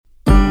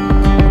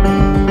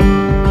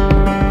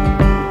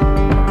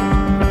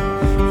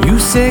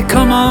say,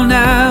 come on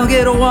now,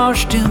 get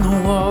washed in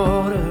the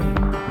water.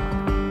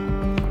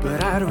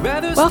 But I'd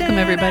rather Welcome,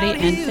 everybody,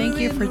 and thank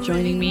you for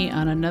joining me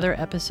on another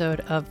episode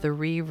of the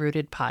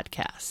Rerooted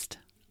podcast.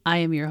 I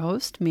am your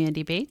host,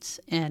 Mandy Bates,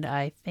 and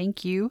I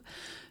thank you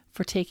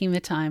for taking the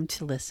time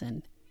to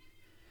listen.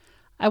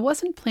 I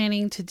wasn't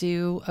planning to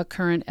do a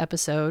current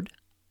episode,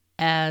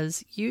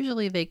 as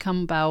usually they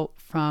come about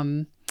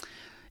from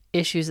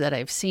issues that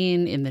I've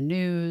seen in the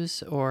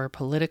news or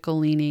political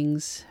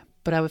leanings,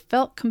 but I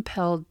felt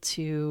compelled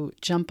to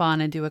jump on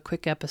and do a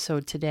quick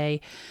episode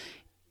today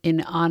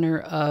in honor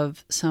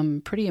of some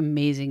pretty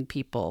amazing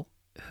people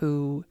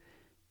who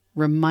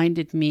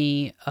reminded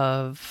me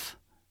of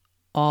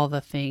all the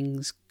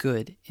things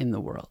good in the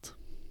world.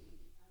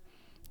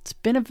 It's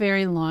been a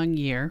very long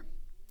year.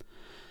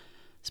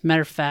 As a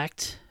matter of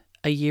fact,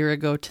 a year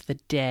ago to the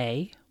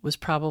day was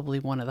probably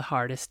one of the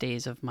hardest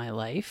days of my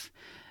life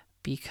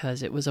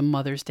because it was a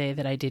Mother's Day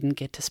that I didn't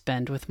get to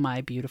spend with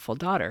my beautiful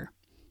daughter.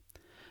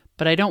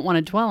 But I don't want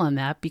to dwell on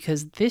that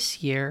because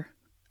this year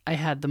I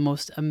had the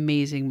most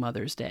amazing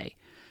Mother's Day.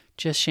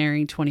 Just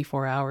sharing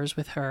 24 hours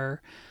with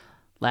her,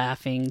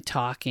 laughing,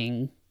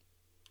 talking,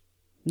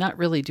 not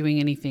really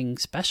doing anything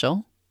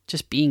special,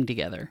 just being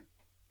together,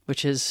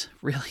 which is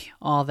really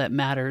all that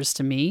matters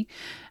to me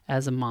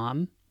as a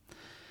mom.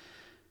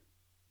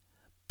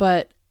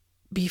 But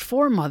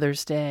before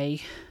Mother's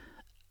Day,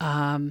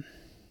 I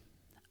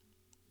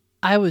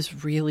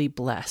was really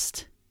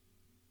blessed.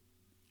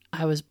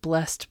 I was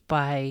blessed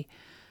by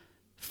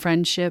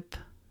friendship.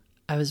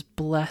 I was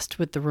blessed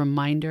with the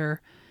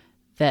reminder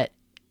that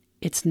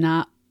it's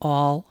not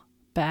all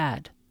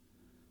bad.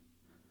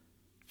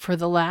 For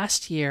the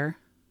last year,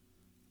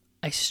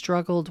 I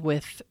struggled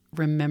with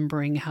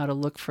remembering how to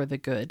look for the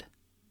good.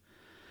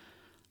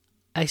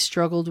 I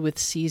struggled with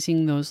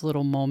seizing those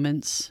little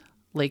moments,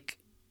 like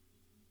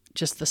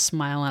just the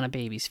smile on a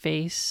baby's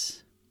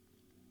face,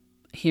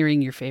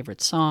 hearing your favorite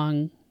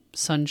song,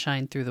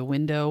 sunshine through the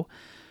window.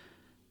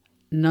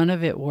 None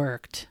of it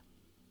worked.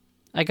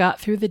 I got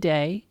through the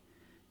day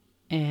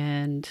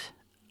and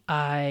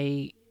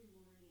I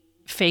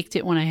faked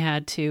it when I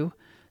had to.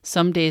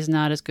 Some days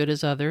not as good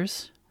as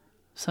others.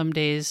 Some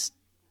days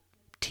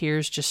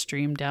tears just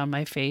streamed down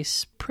my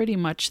face pretty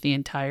much the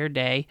entire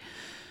day,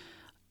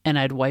 and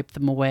I'd wipe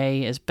them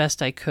away as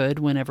best I could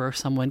whenever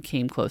someone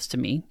came close to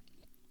me.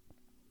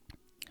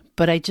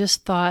 But I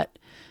just thought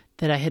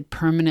that I had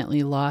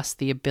permanently lost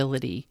the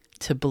ability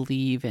to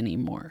believe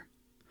anymore.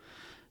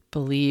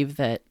 Believe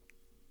that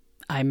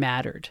I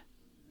mattered.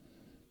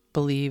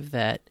 Believe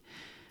that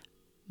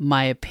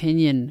my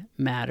opinion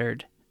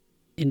mattered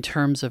in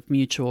terms of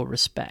mutual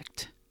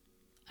respect.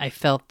 I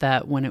felt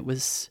that when it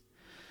was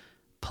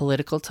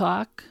political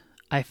talk.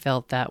 I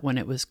felt that when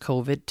it was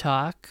COVID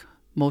talk.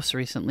 Most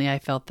recently, I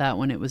felt that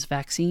when it was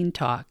vaccine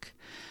talk,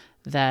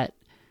 that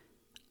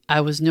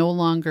I was no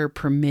longer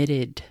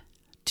permitted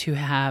to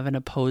have an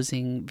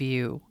opposing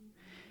view.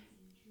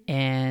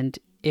 And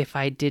if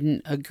I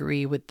didn't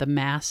agree with the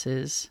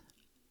masses,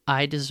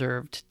 I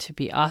deserved to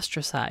be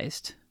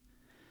ostracized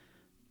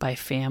by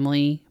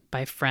family,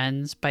 by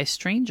friends, by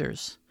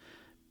strangers,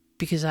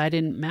 because I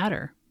didn't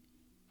matter.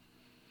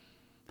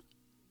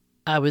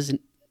 It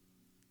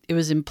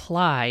was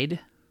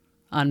implied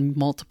on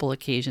multiple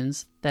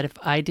occasions that if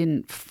I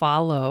didn't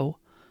follow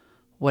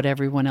what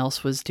everyone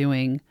else was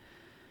doing,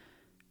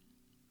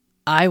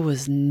 I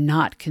was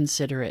not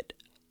considerate.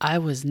 I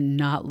was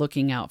not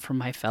looking out for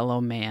my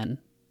fellow man.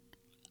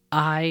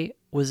 I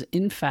was,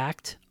 in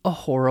fact, a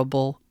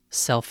horrible,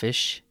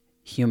 selfish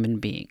human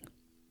being.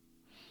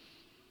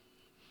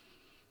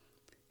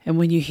 And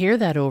when you hear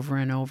that over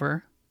and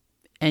over,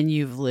 and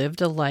you've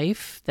lived a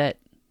life that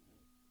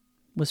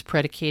was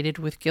predicated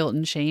with guilt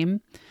and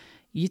shame,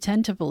 you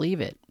tend to believe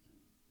it.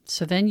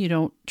 So then you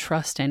don't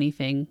trust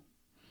anything.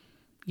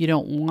 You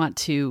don't want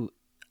to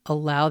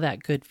allow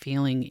that good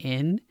feeling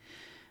in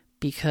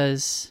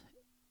because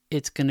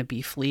it's going to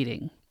be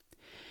fleeting.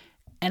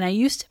 And I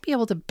used to be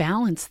able to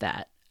balance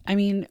that. I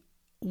mean,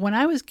 when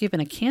I was given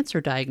a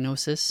cancer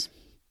diagnosis,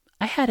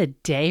 I had a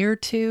day or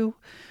two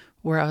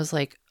where I was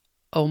like,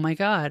 oh my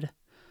God,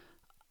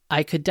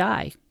 I could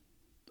die.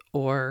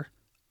 Or,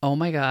 oh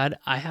my God,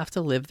 I have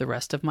to live the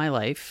rest of my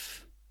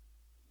life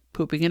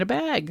pooping in a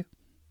bag.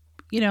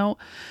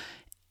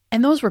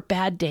 And those were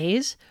bad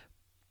days,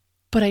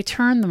 but I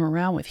turned them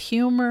around with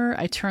humor.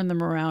 I turned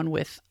them around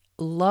with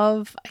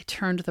love. I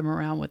turned them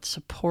around with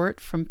support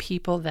from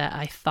people that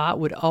I thought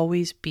would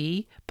always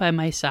be by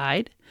my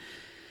side.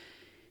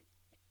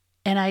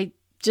 And I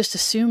just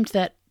assumed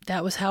that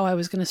that was how I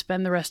was going to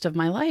spend the rest of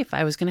my life.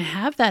 I was going to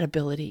have that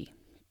ability.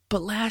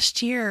 But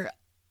last year,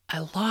 I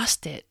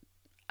lost it.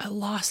 I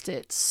lost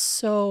it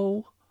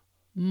so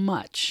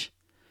much.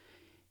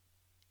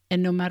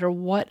 And no matter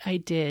what I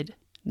did,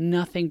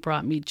 nothing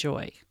brought me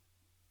joy.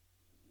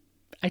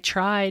 I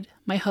tried.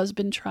 My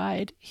husband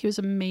tried. He was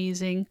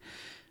amazing.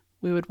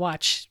 We would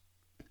watch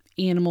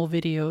animal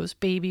videos,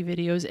 baby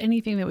videos,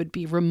 anything that would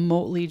be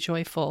remotely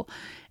joyful.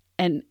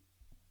 And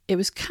it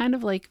was kind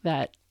of like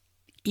that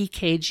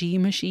EKG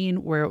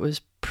machine where it was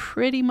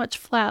pretty much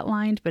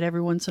flatlined, but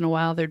every once in a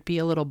while there'd be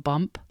a little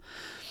bump.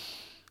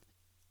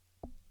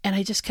 And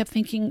I just kept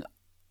thinking,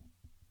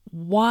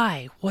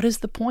 why? What is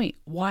the point?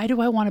 Why do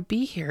I want to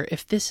be here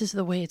if this is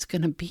the way it's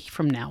going to be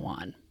from now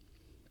on?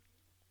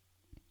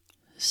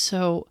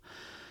 So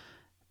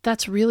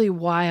that's really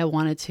why I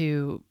wanted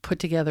to put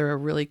together a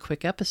really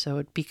quick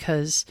episode,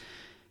 because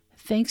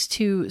thanks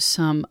to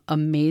some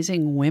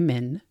amazing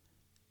women,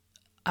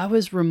 I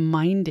was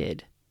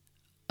reminded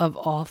of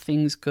all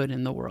things good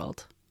in the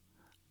world.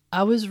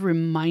 I was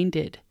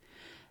reminded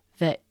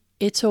that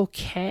it's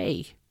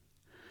okay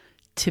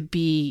to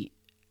be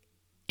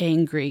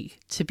angry,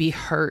 to be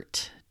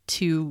hurt,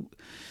 to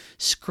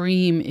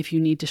scream if you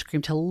need to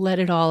scream, to let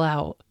it all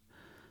out.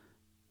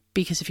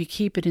 Because if you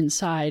keep it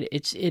inside,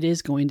 it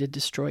is going to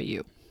destroy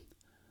you.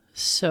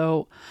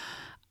 So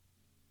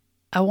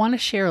I want to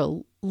share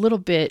a little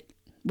bit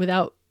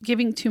without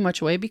giving too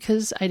much away,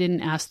 because I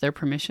didn't ask their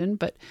permission,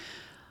 but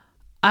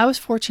I was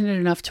fortunate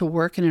enough to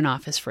work in an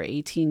office for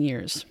 18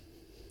 years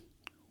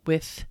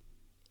with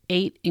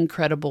 8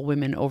 incredible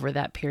women over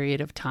that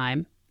period of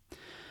time.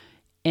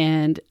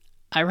 And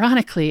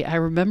ironically, I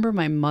remember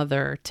my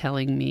mother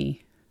telling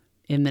me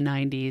in the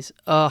 90s,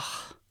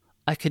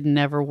 I could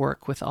never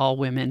work with all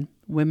women.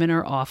 Women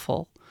are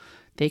awful.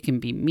 They can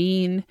be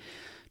mean,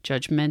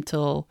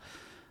 judgmental.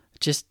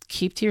 Just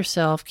keep to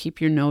yourself, keep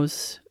your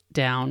nose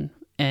down,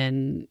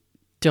 and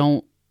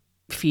don't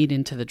feed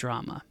into the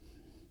drama.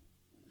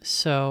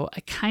 So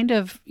I kind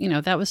of,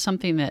 that was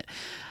something that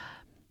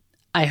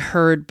I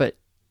heard, but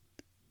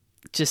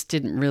just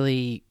didn't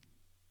really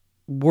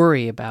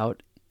worry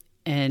about.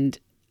 And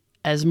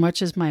as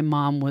much as my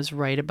mom was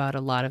right about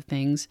a lot of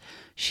things,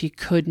 she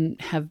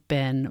couldn't have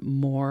been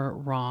more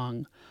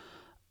wrong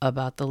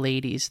about the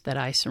ladies that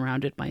I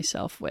surrounded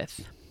myself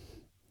with.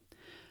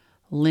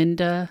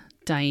 Linda,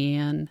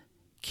 Diane,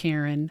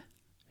 Karen,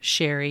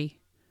 Sherry,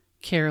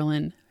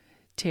 Carolyn,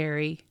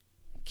 Terry,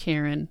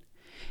 Karen,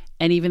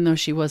 and even though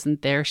she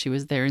wasn't there, she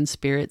was there in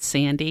spirit,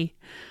 Sandy.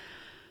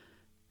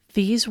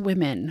 These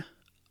women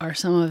are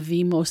some of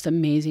the most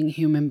amazing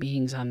human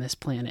beings on this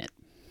planet.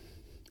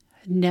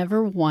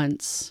 Never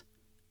once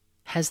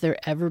has there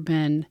ever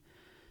been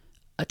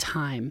a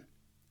time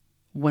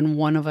when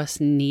one of us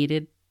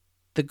needed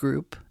the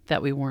group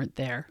that we weren't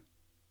there.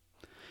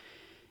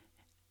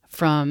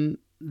 From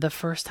the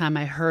first time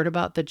I heard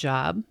about the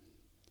job,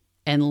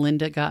 and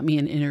Linda got me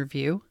an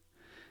interview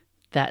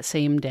that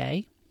same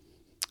day,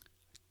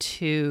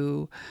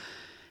 to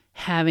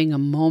having a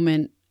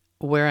moment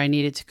where I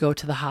needed to go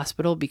to the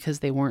hospital because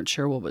they weren't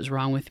sure what was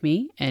wrong with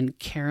me, and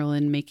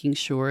Carolyn making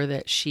sure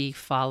that she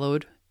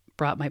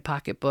brought my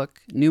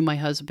pocketbook, knew my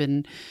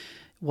husband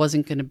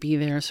wasn't going to be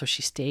there, so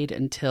she stayed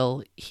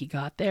until he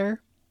got there.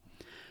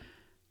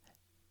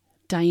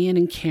 Diane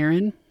and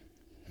Karen,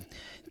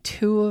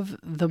 2 of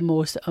the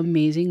most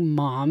amazing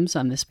moms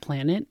on this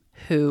planet,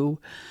 who,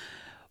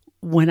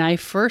 when I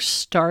first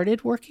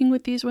started working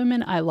with these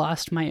women, I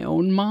lost my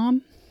own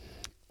mom,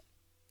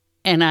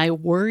 and I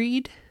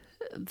worried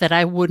that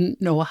I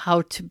wouldn't know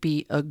how to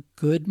be a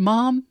good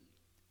mom.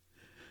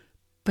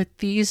 But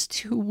these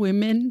 2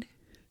 women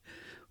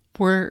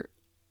were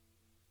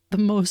the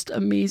most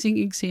amazing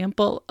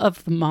example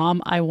of the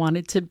mom I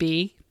wanted to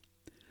be.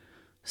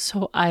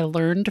 So I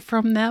learned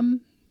from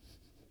them,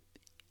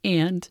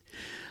 and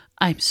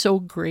I'm so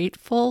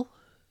grateful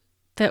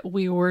that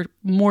we were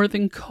more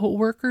than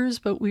co-workers,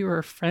 but we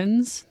were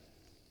friends.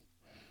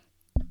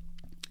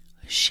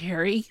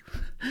 Sherry,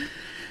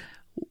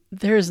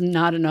 there's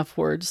not enough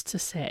words to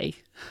say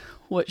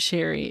what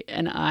Sherry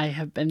and I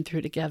have been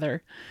through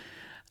together.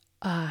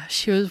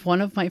 She was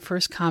one of my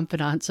first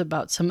confidants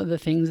about some of the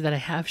things that I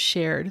have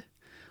shared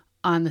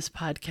on this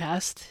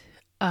podcast.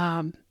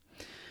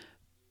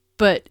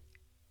 But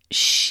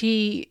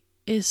she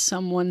is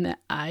someone that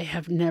I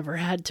have never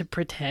had to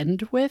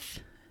pretend with.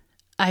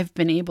 I've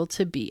been able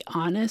to be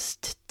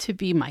honest, to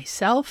be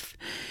myself.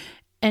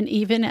 And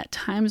even at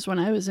times when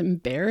I was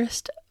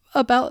embarrassed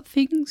about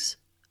things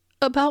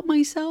about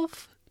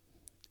myself,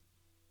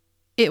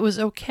 it was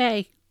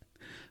okay.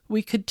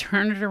 We could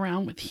turn it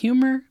around with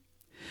humor.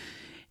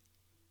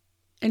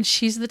 And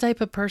she's the type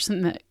of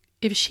person that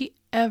if she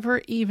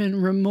ever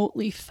even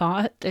remotely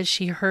thought that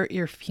she hurt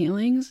your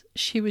feelings,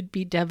 she would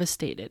be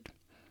devastated.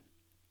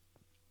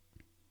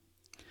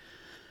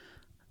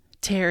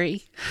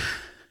 Terry,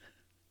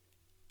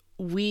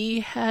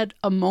 we had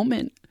a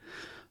moment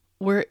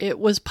where it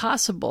was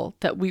possible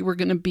that we were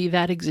going to be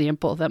that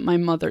example that my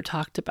mother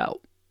talked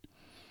about.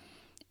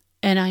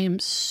 And I am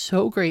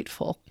so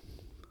grateful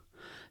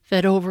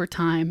that over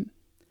time,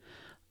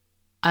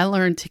 I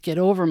learned to get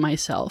over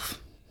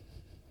myself,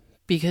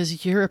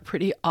 because you're a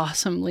pretty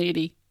awesome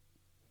lady.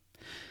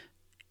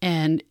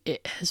 And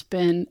it has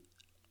been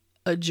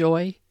a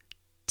joy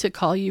to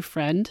call you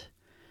friend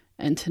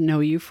and to know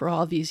you for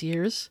all these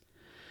years,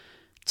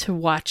 to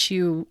watch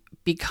you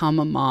become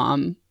a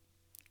mom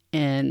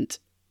and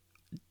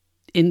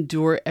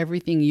endure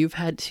everything you've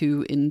had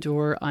to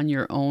endure on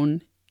your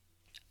own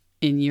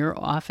in your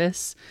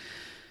office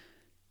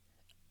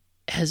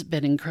has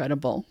been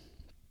incredible.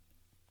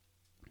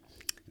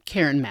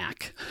 Karen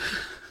Mack,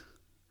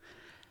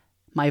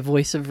 my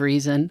voice of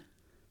reason.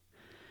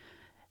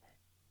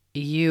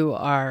 You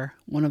are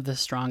one of the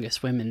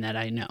strongest women that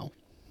I know.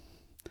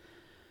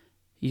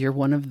 You're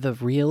one of the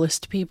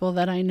realest people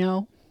that I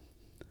know.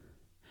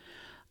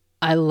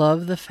 I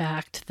love the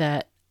fact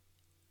that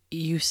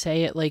you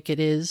say it like it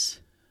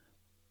is,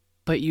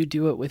 but you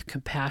do it with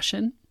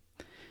compassion.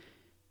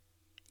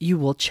 You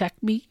will check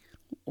me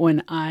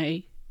when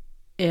I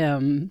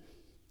am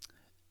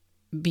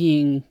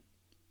being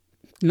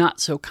not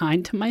so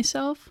kind to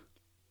myself.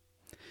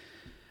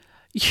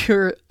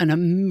 You're an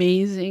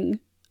amazing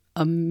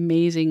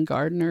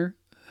gardener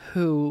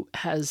who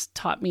has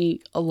taught me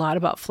a lot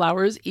about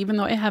flowers. Even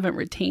though I haven't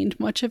retained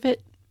much of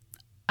it,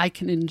 I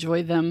can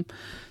enjoy them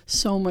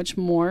so much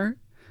more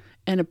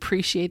and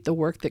appreciate the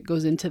work that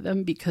goes into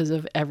them because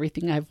of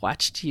everything I've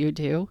watched you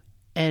do.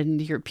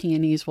 And your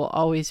peonies will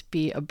always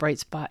be a bright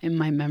spot in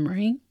my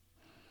memory.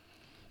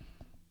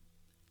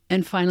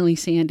 And finally,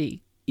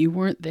 Sandy, you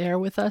weren't there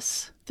with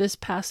us this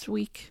past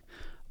week,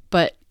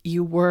 but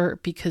you were,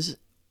 because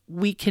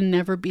we can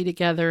never be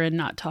together and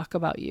not talk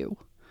about you.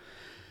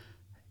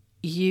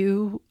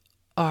 You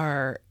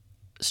are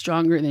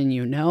stronger than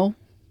you know,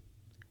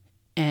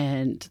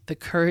 and the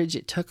courage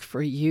it took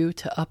for you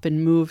to up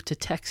and move to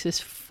Texas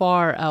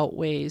far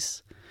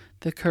outweighs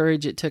the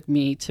courage it took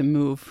me to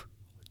move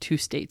 2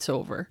 states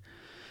over.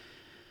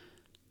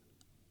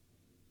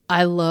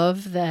 I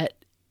love that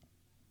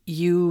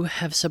you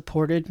have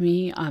supported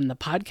me on the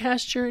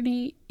podcast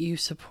journey. You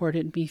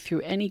supported me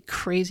through any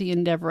crazy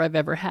endeavor I've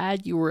ever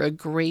had. You were a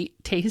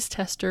great taste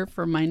tester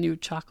for my new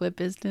chocolate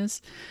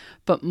business.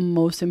 But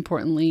most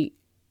importantly,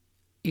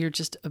 you're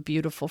just a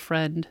beautiful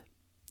friend.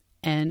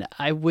 And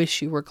I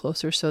wish you were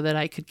closer so that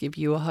I could give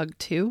you a hug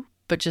too.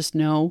 But just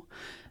know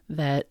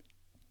that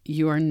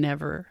you are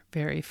never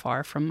very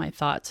far from my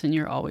thoughts and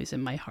you're always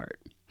in my heart.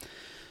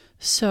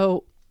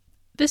 So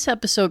this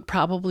episode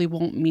probably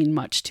won't mean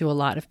much to a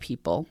lot of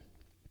people.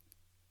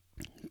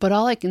 But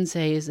all I can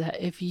say is that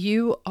if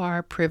you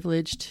are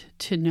privileged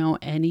to know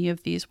any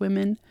of these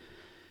women,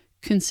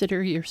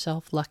 consider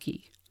yourself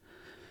lucky.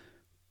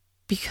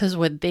 Because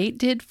what they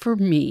did for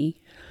me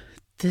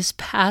this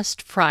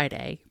past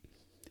Friday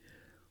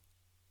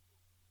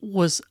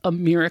was a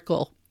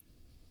miracle.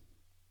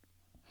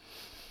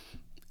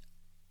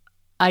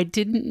 I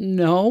didn't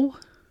know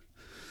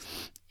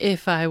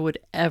if I would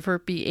ever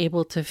be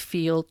able to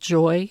feel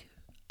joy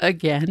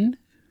again.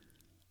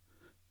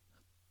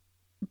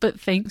 But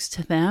thanks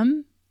to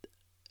them,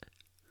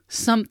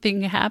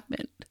 something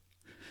happened.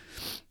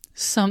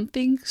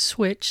 Something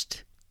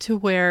switched to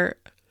where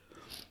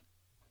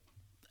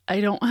I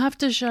don't have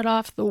to shut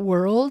off the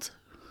world,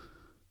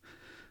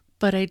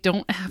 but I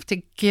don't have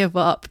to give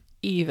up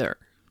either.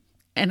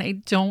 And I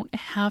don't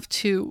have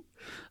to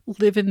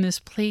live in this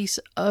place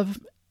of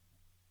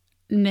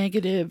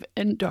negative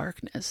and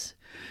darkness,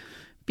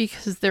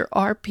 because there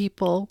are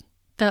people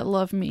that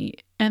love me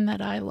and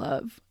that I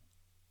love,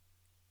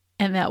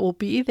 and that will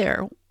be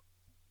there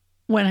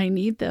when I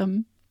need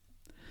them.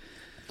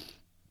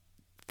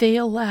 They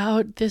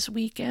allowed this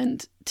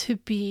weekend to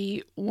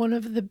be one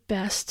of the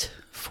best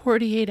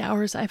 48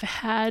 hours I've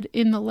had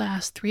in the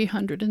last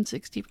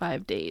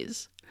 365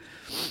 days.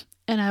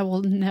 And I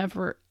will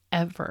never,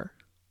 ever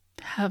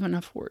have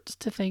enough words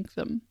to thank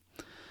them.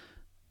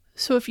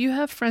 So if you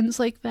have friends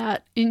like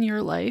that in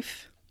your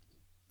life,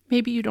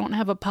 maybe you don't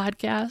have a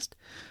podcast,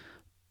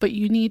 but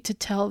you need to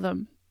tell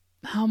them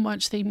how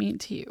much they mean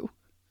to you.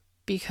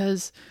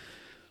 Because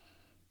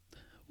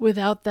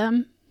without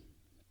them,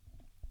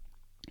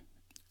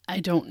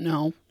 I don't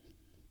know.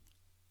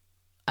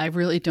 I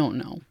really don't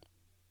know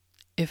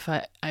if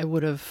I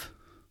would have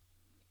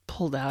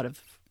pulled out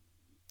of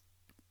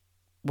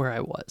where I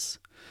was.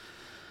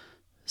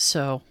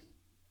 So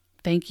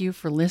thank you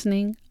for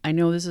listening. I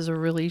know this is a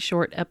really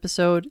short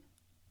episode,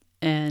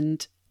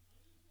 and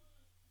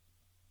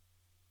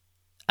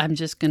I'm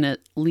just going to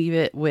leave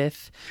it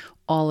with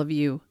all of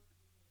you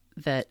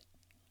that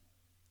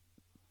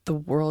the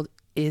world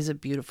is a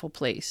beautiful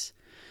place.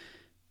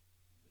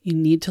 You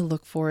need to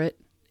look for it.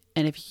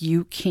 And if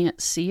you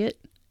can't see it,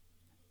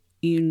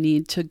 you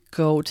need to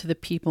go to the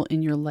people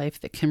in your life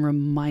that can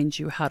remind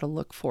you how to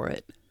look for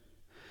it.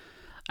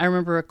 I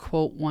remember a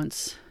quote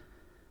once: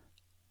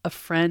 a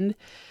friend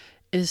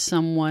is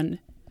someone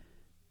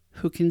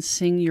who can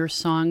sing your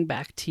song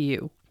back to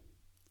you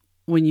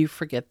when you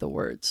forget the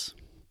words.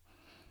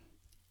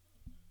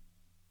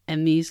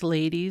 And these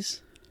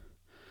ladies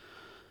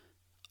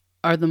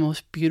are the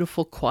most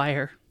beautiful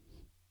choir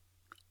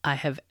I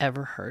have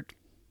ever heard.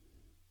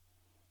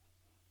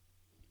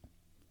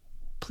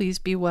 Please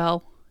be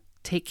well.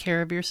 Take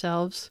care of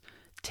yourselves.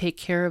 Take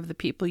care of the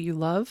people you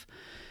love.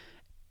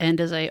 And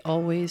as I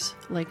always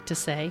like to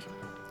say,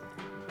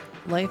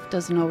 life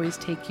doesn't always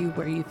take you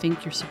where you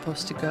think you're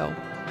supposed to go,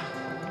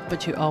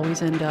 but you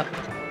always end up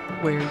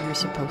where you're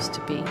supposed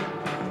to be.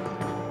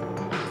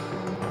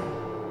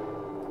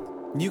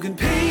 You can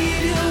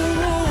pave your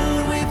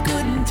road with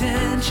good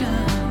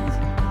intentions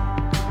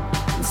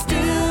and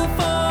still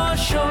fall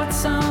short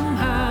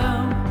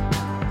somehow.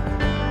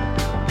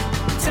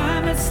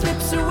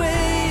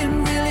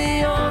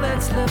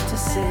 to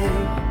say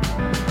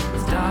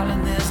is,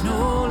 darling, there's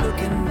no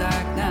looking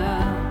back now.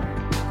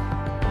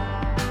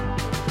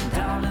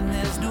 Darling,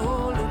 there's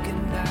no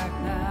looking back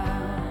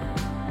now.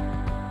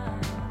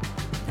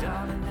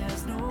 Darling,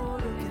 there's no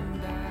looking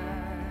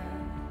back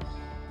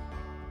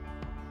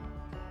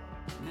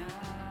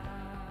now.